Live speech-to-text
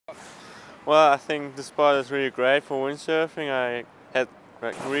Well, I think the spot is really great for windsurfing. I had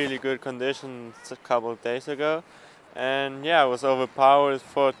like really good conditions a couple of days ago, and yeah, I was overpowered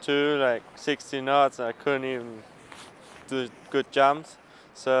for two, like 60 knots. I couldn't even do good jumps.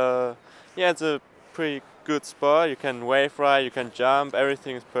 So yeah, it's a pretty good spot. You can wave ride, you can jump,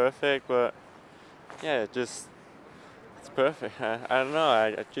 everything is perfect. But yeah, it's perfect. I don't know.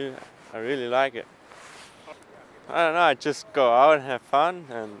 I really like it. I don't know. I just go out and have fun,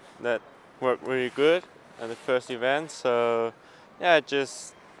 and that worked really good at the first event. So yeah,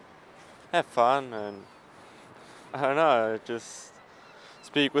 just have fun, and I don't know. I just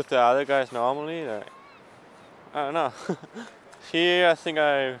speak with the other guys normally. Like, I don't know. Here, I think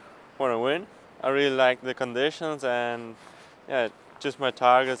I want to win. I really like the conditions, and yeah, just my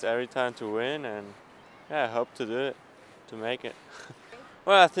targets every time to win, and yeah, I hope to do it, to make it.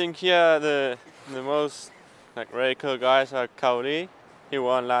 Well, I think here the most like really cool guys are Kaori. He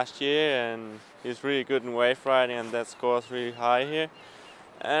won last year, and he's really good in wave riding, and that scores really high here.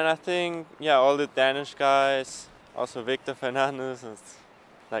 And I think yeah, all the Danish guys, also Victor Fernandez, it's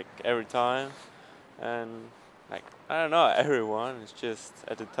like every time, and like I don't know, everyone. It's just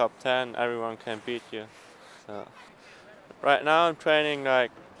at the top 10, everyone can beat you. So right now I'm training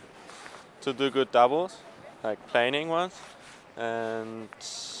like to do good doubles, like planing ones, and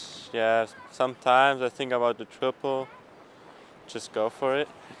yeah, sometimes I think about the triple, just go for it.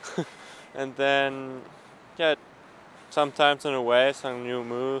 And then yeah, sometimes on the way some new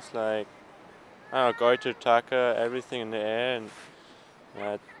moves like I don't know, Goiter, Taka, everything in the air, and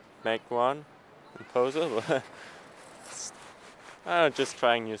make one impossible. I don't know, just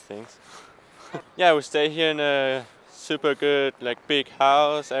trying new things. Yeah, we stay here in a super good, like big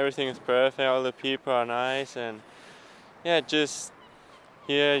house. Everything is perfect. All the people are nice, and yeah, just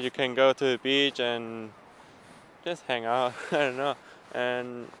here you can go to the beach and just hang out. I don't know,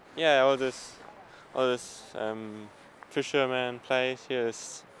 and yeah, all this fisherman place here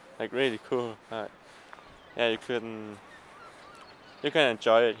is like really cool. Yeah, you can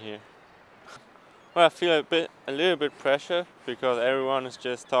enjoy it here. Well, I feel a little bit pressure because everyone is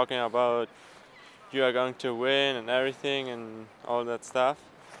just talking about you are going to win and everything and all that stuff.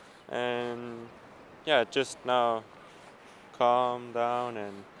 And yeah, just now calm down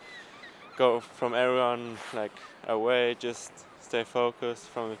and go from everyone like away, just stay focused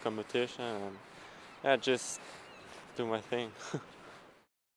from the competition and yeah, just do my thing.